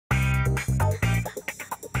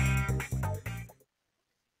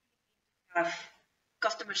have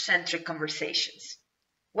customer-centric conversations?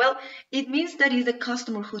 Well, it means that it's the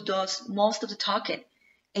customer who does most of the talking,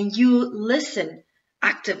 and you listen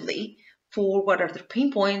actively for what are their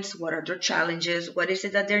pain points, what are their challenges, what is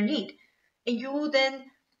it that they need. And you then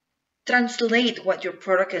translate what your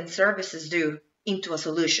product and services do into a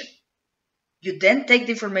solution. You then take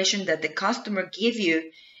the information that the customer give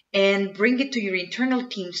you and bring it to your internal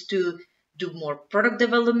teams to do more product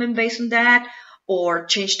development based on that, or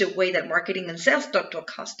change the way that marketing and sales talk to a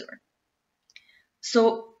customer.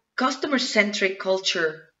 So customer-centric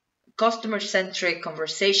culture, customer-centric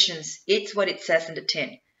conversations, it's what it says in the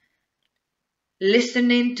tin.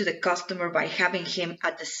 Listening to the customer by having him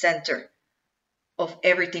at the center of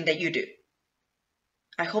everything that you do.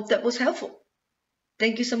 I hope that was helpful.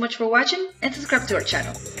 Thank you so much for watching and subscribe to our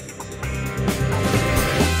channel.